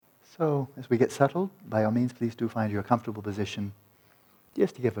So as we get settled, by all means, please do find your comfortable position,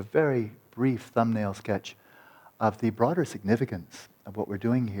 just to give a very brief thumbnail sketch of the broader significance of what we're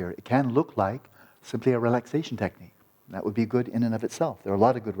doing here. It can look like simply a relaxation technique. That would be good in and of itself. There are a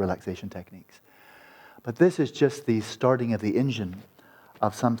lot of good relaxation techniques. But this is just the starting of the engine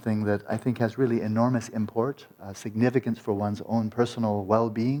of something that I think has really enormous import, significance for one's own personal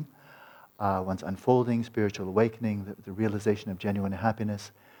well-being, one's unfolding, spiritual awakening, the realization of genuine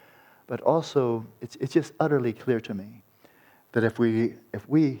happiness. But also, it's just utterly clear to me that if we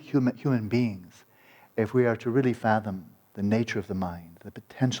human beings, if we are to really fathom the nature of the mind, the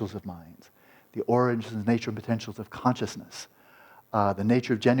potentials of minds, the origins, nature, and potentials of consciousness, the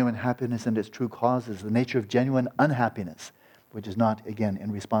nature of genuine happiness and its true causes, the nature of genuine unhappiness, which is not, again,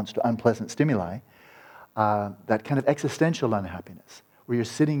 in response to unpleasant stimuli, that kind of existential unhappiness, where you're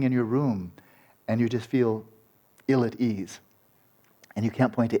sitting in your room and you just feel ill at ease, and you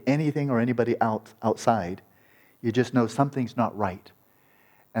can't point to anything or anybody outside. You just know something's not right.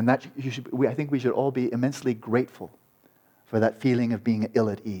 And that I think we should all be immensely grateful for that feeling of being ill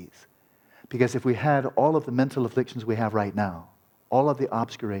at ease. Because if we had all of the mental afflictions we have right now, all of the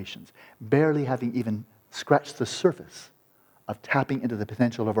obscurations, barely having even scratched the surface of tapping into the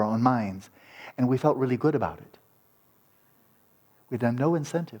potential of our own minds, and we felt really good about it, we'd have no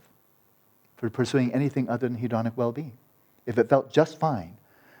incentive for pursuing anything other than hedonic well-being. If it felt just fine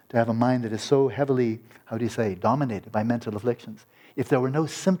to have a mind that is so heavily, dominated by mental afflictions, if there were no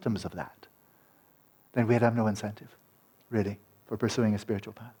symptoms of that, then we'd have no incentive, really, for pursuing a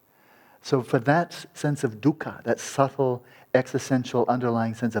spiritual path. So for that sense of dukha, that subtle, existential,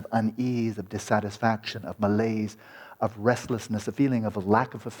 underlying sense of unease, of dissatisfaction, of malaise, of restlessness, a feeling of a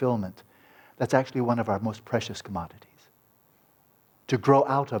lack of fulfillment, that's actually one of our most precious commodities. To grow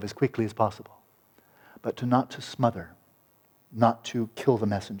out of as quickly as possible, but not to smother, not to kill the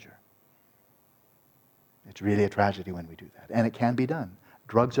messenger. It's really a tragedy when we do that. And it can be done.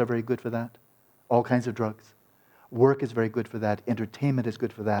 Drugs are very good for that. All kinds of drugs. Work is very good for that. Entertainment is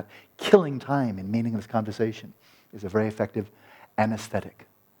good for that. Killing time in meaningless conversation is a very effective anesthetic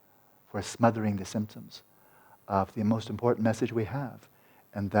for smothering the symptoms of the most important message we have.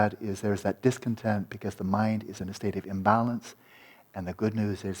 And that is there's that discontent because the mind is in a state of imbalance. And the good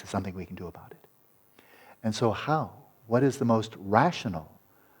news is there's something we can do about it. And so how? What is the most rational,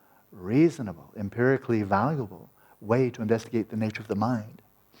 reasonable, empirically valuable way to investigate the nature of the mind,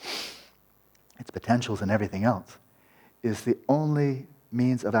 its potentials and everything else, is the only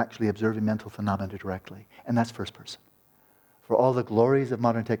means of actually observing mental phenomena directly, and that's first person. For all the glories of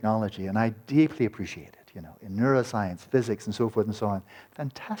modern technology, and I deeply appreciate it, in neuroscience, physics, and so forth and so on,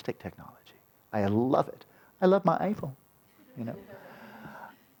 fantastic technology. I love it. I love my iPhone,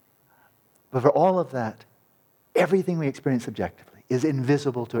 But for all of that, everything we experience subjectively is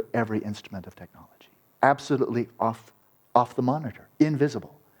invisible to every instrument of technology. Absolutely off the monitor,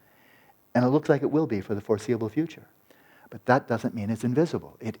 invisible. And it looks like it will be for the foreseeable future. But that doesn't mean it's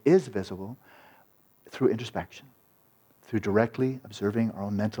invisible. It is visible through introspection, through directly observing our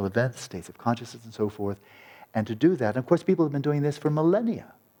own mental events, states of consciousness, and so forth. And to do that, and of course, people have been doing this for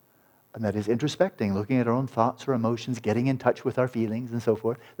millennia. And that is introspecting, looking at our own thoughts or emotions, getting in touch with our feelings and so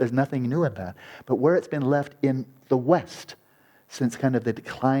forth. There's nothing new in that. But where it's been left in the West, since kind of the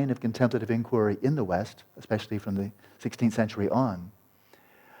decline of contemplative inquiry in the West, especially from the 16th century on,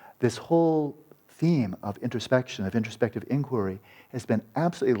 this whole theme of introspection, of introspective inquiry, has been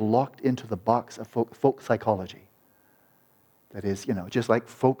absolutely locked into the box of folk psychology. That is, just like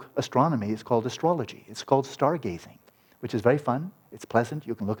folk astronomy is called astrology. It's called stargazing, which is very fun. It's pleasant.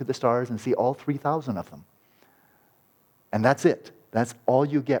 You can look at the stars and see all 3,000 of them. And that's it. That's all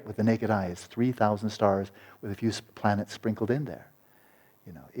you get with the naked eye is 3,000 stars with a few planets sprinkled in there.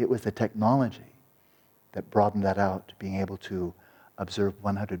 It was the technology that broadened that out, being able to observe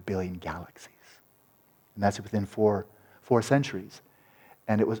 100 billion galaxies. And that's within four centuries.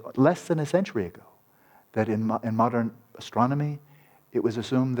 And it was less than a century ago that in modern astronomy, it was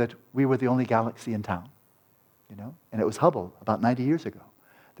assumed that we were the only galaxy in town. And it was Hubble, about 90 years ago,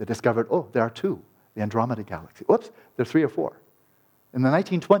 that discovered, there are two, the Andromeda galaxy. Whoops, there are 3 or 4. In the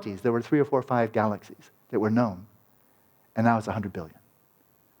 1920s, there were 3 or 4 or 5 galaxies that were known, and now it's 100 billion.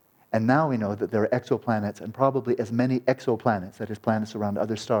 And now we know that there are exoplanets, and probably as many exoplanets, that is planets around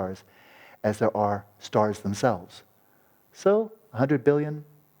other stars, as there are stars themselves. So 100 billion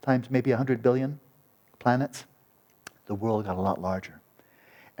times maybe 100 billion planets, the world got a lot larger.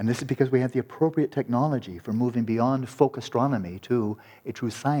 And this is because we have the appropriate technology for moving beyond folk astronomy to a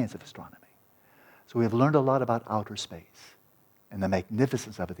true science of astronomy. So we have learned a lot about outer space and the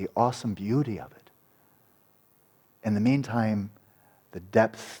magnificence of it, the awesome beauty of it. In the meantime, the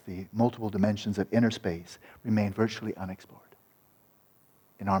depths, the multiple dimensions of inner space remain virtually unexplored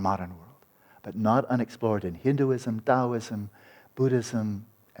in our modern world, but not unexplored in Hinduism, Taoism, Buddhism,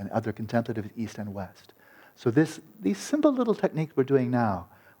 and other contemplative East and West. So these simple little techniques we're doing now,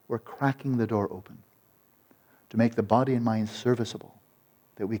 we're cracking the door open to make the body and mind serviceable,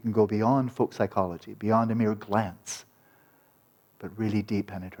 that we can go beyond folk psychology, beyond a mere glance, but really deep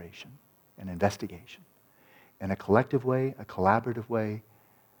penetration and investigation in a collective way, a collaborative way,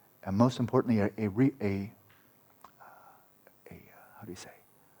 and most importantly, a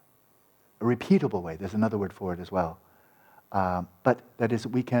repeatable way. There's another word for it as well. But that is,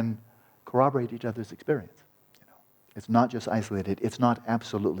 we can corroborate each other's experience. It's not just isolated. It's not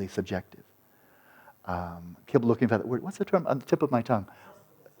absolutely subjective. Keep looking for that word. What's the term on the tip of my tongue?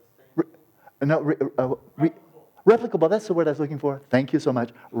 Replicable. That's the word I was looking for. Thank you so much.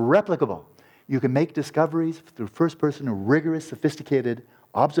 Replicable. You can make discoveries through first-person, rigorous, sophisticated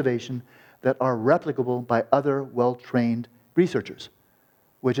observation that are replicable by other well-trained researchers,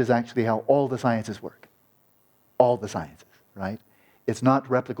 which is actually how all the sciences work. All the sciences, right? It's not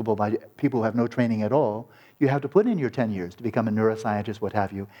replicable by people who have no training at all. You have to put in your 10 years to become a neuroscientist, what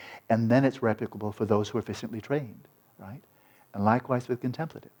have you, and then it's replicable for those who are efficiently trained, right? And likewise with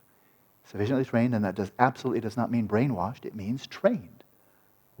contemplative. Sufficiently trained, and that absolutely does not mean brainwashed, it means trained.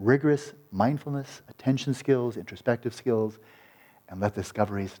 Rigorous mindfulness, attention skills, introspective skills, and let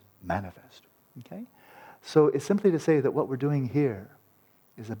discoveries manifest, okay? So it's simply to say that what we're doing here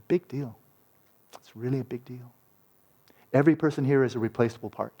is a big deal. It's really a big deal. Every person here is a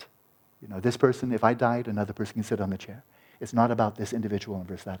replaceable part. This person, if I died, another person can sit on the chair. It's not about this individual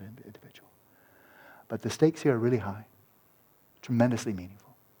versus that individual. But the stakes here are really high, tremendously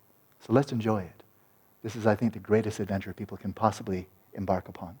meaningful. So let's enjoy it. This is, I think, the greatest adventure people can possibly embark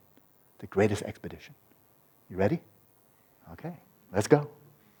upon, the greatest expedition. You ready? Okay, let's go.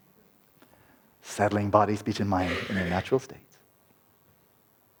 Settling body, speech, and mind in their natural states.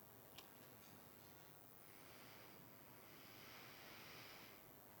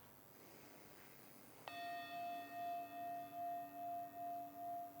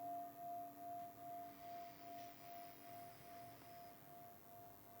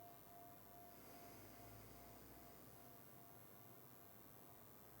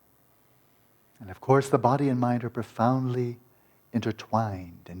 And of course, the body and mind are profoundly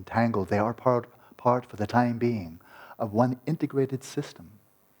intertwined, entangled. They are part, for the time being, of one integrated system.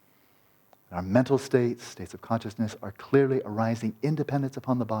 Our mental states of consciousness, are clearly arising independence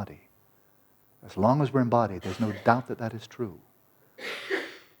upon the body. As long as we're embodied, there's no doubt that that is true.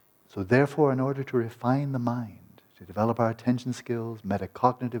 So therefore, in order to refine the mind, to develop our attention skills,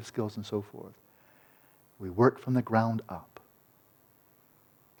 metacognitive skills, and so forth, we work from the ground up.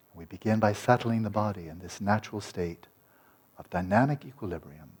 We begin by settling the body in this natural state of dynamic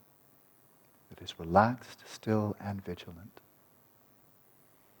equilibrium that is relaxed, still, and vigilant.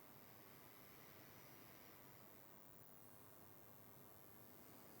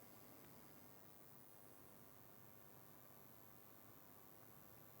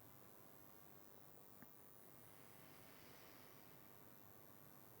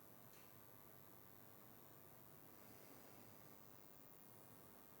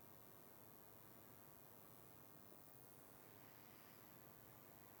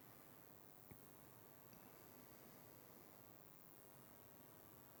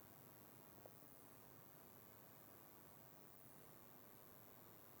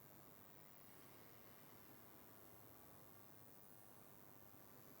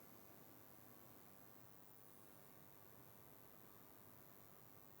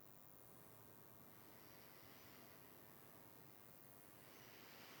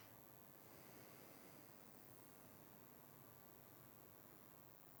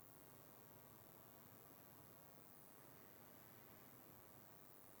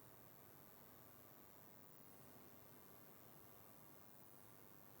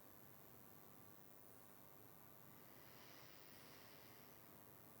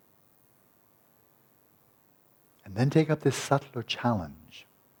 And then take up this subtler challenge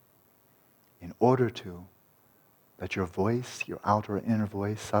in order to let your voice, your outer and inner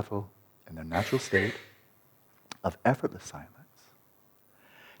voice, settle in their natural state of effortless silence.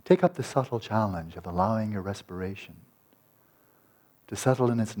 Take up the subtle challenge of allowing your respiration to settle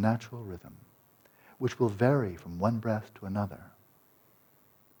in its natural rhythm, which will vary from one breath to another.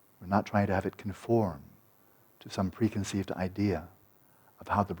 We're not trying to have it conform to some preconceived idea of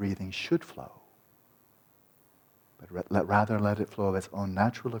how the breathing should flow, but rather let it flow of its own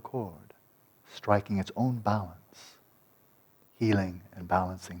natural accord, striking its own balance, healing and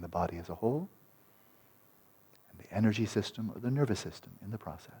balancing the body as a whole, and the the energy system or the nervous system in the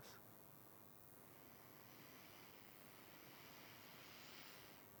process.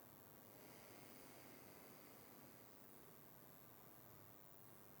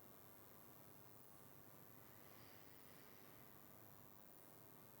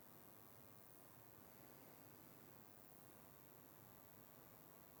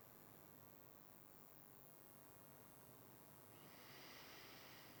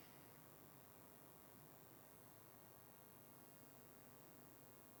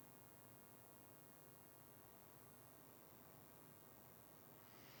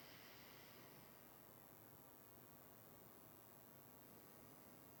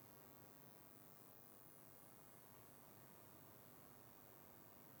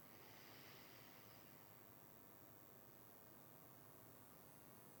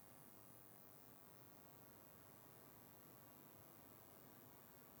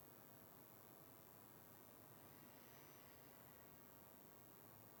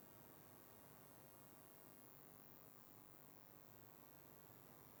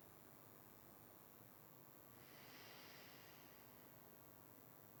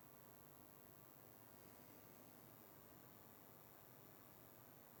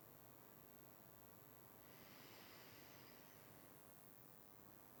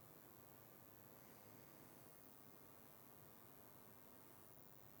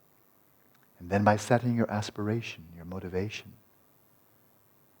 And then by setting your aspiration, your motivation,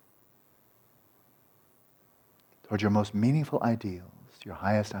 toward your most meaningful ideals, your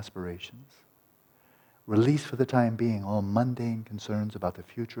highest aspirations, release for the time being all mundane concerns about the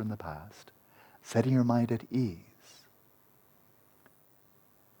future and the past, setting your mind at ease,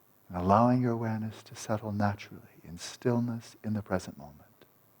 and allowing your awareness to settle naturally in stillness in the present moment.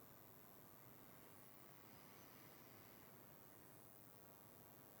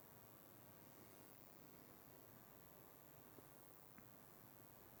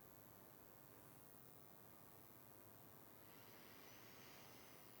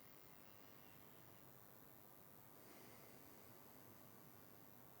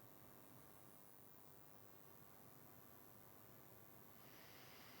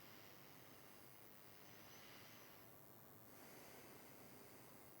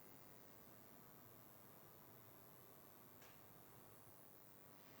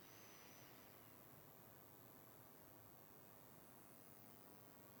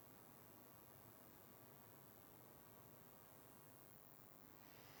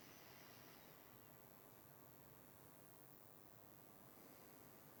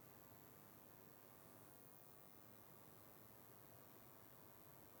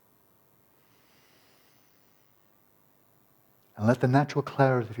 And let the natural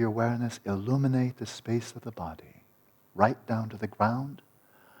clarity of your awareness illuminate the space of the body, right down to the ground,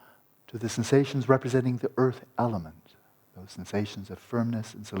 to the sensations representing the earth element, those sensations of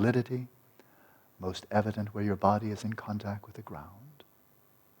firmness and solidity, most evident where your body is in contact with the ground.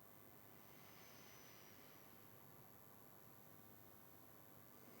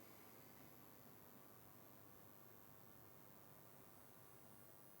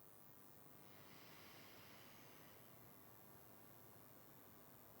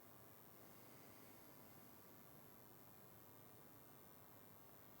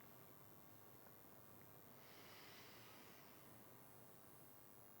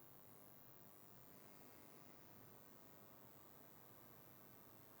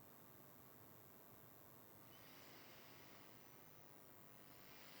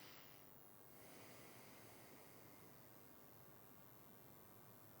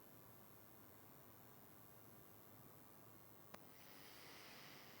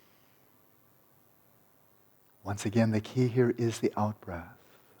 Once again, the key here is the out-breath,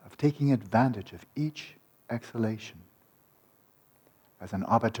 of taking advantage of each exhalation as an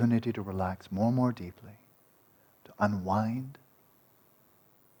opportunity to relax more and more deeply, to unwind,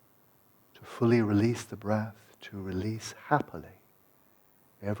 to fully release the breath, to release happily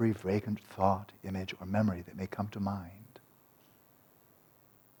every vacant thought, image, or memory that may come to mind.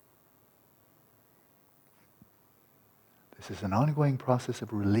 This is an ongoing process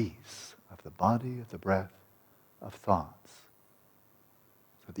of release of the body, of the breath, of thoughts,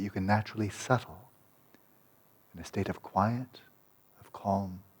 so that you can naturally settle in a state of quiet, of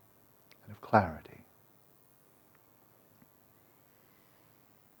calm, and of clarity.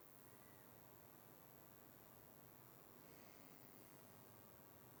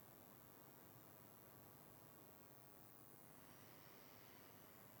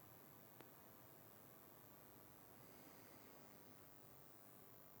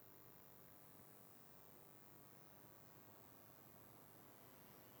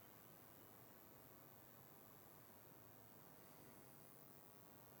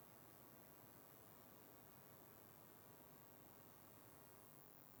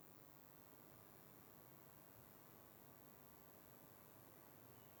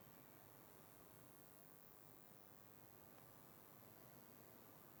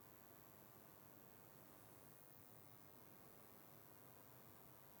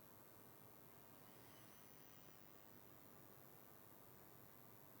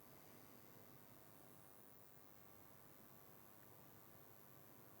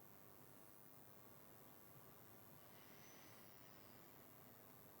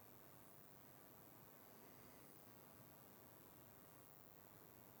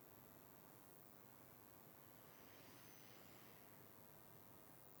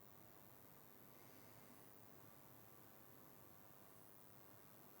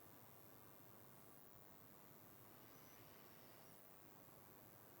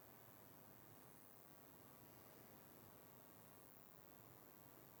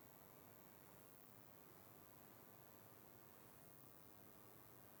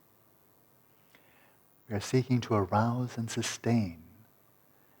 We are seeking to arouse and sustain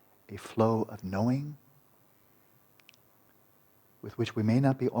a flow of knowing with which we may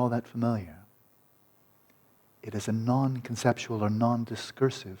not be all that familiar. It is a non-conceptual or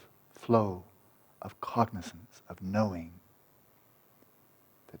non-discursive flow of cognizance, of knowing,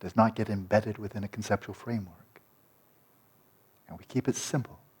 that does not get embedded within a conceptual framework. And we keep it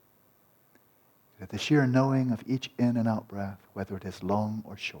simple. That the sheer knowing of each in and out breath, whether it is long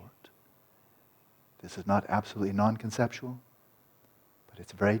or short, this is not absolutely non-conceptual, but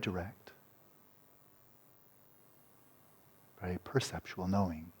it's very direct, very perceptual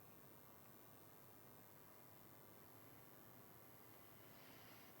knowing.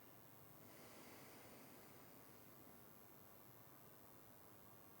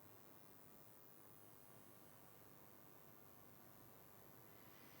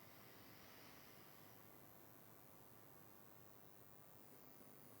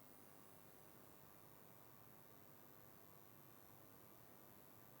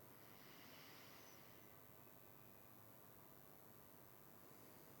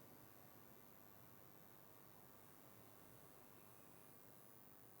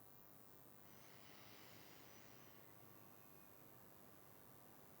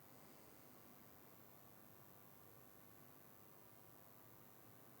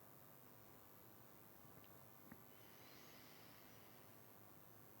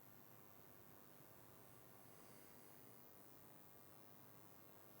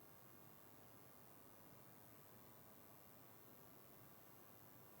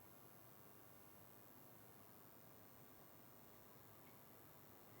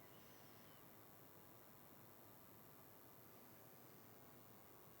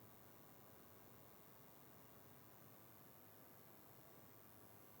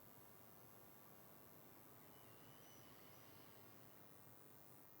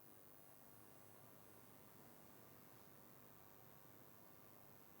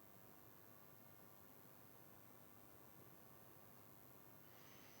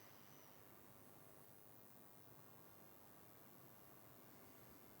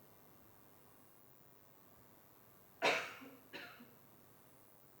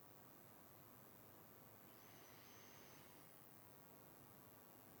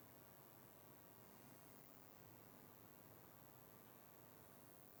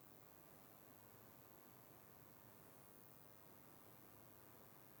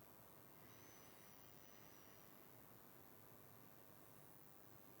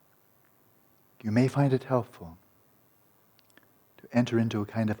 You may find it helpful to enter into a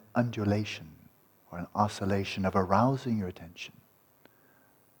kind of undulation or an oscillation of arousing your attention,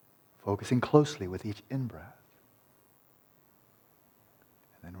 focusing closely with each in-breath,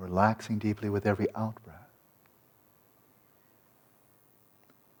 and then relaxing deeply with every out-breath.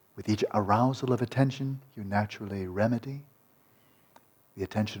 With each arousal of attention, you naturally remedy the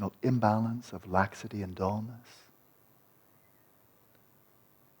attentional imbalance of laxity and dullness.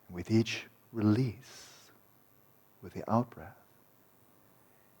 And with each release, with the out-breath,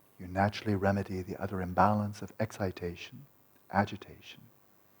 you naturally remedy the other imbalance of excitation, agitation,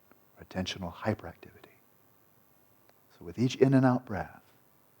 or attentional hyperactivity. So with each in and out breath,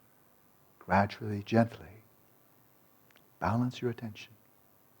 gradually, gently, balance your attention.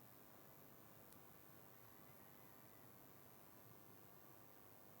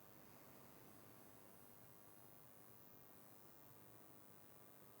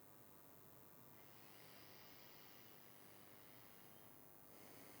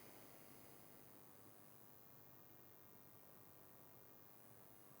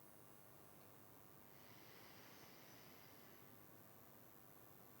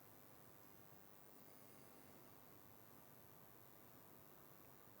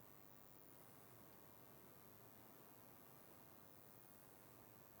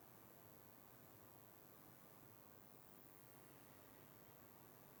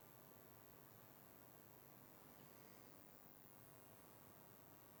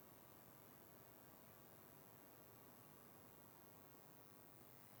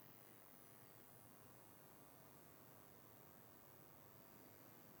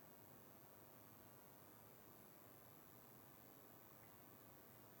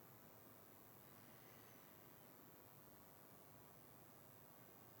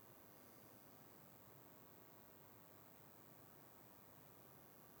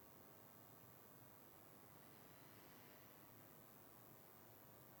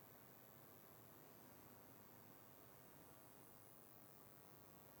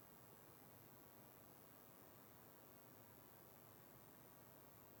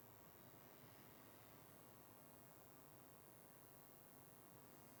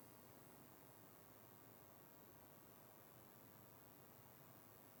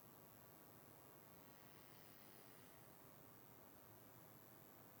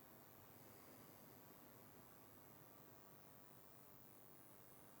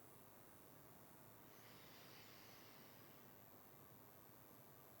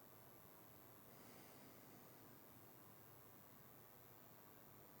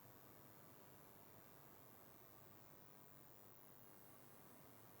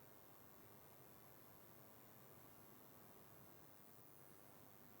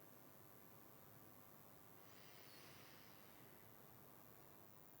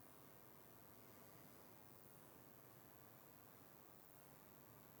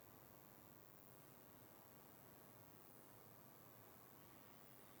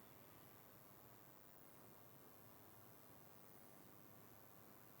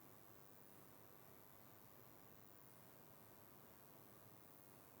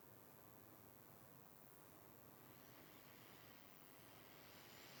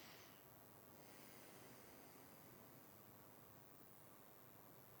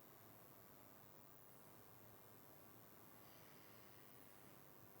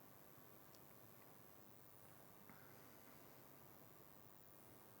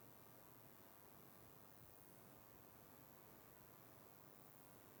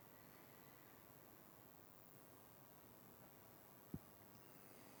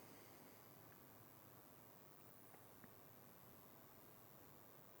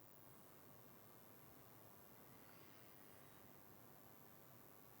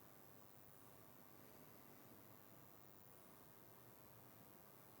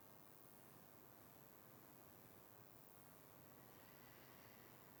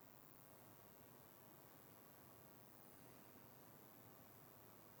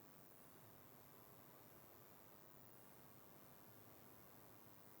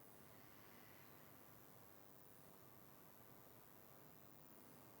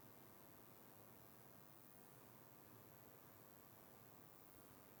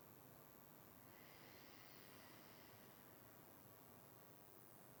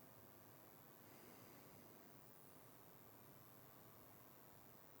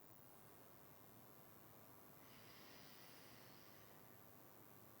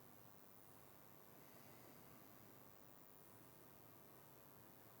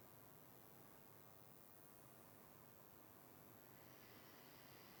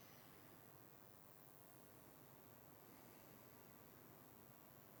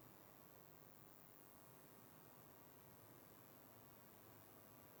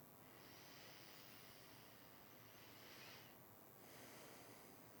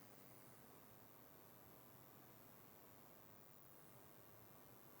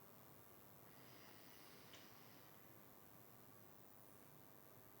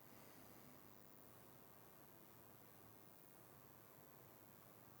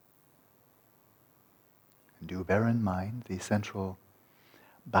 do bear in mind the central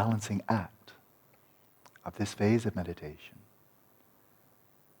balancing act of this phase of meditation.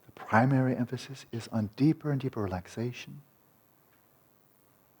 The primary emphasis is on deeper and deeper relaxation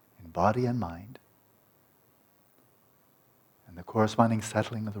in body and mind, and the corresponding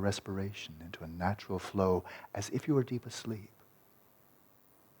settling of the respiration into a natural flow as if you were deep asleep.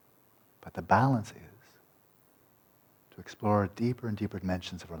 But the balance is to explore deeper and deeper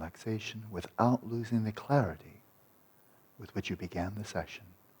dimensions of relaxation without losing the clarity with which you began the session.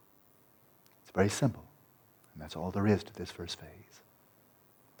 It's very simple, and that's all there is to this first phase.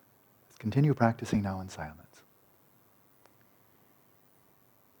 Let's continue practicing now in silence.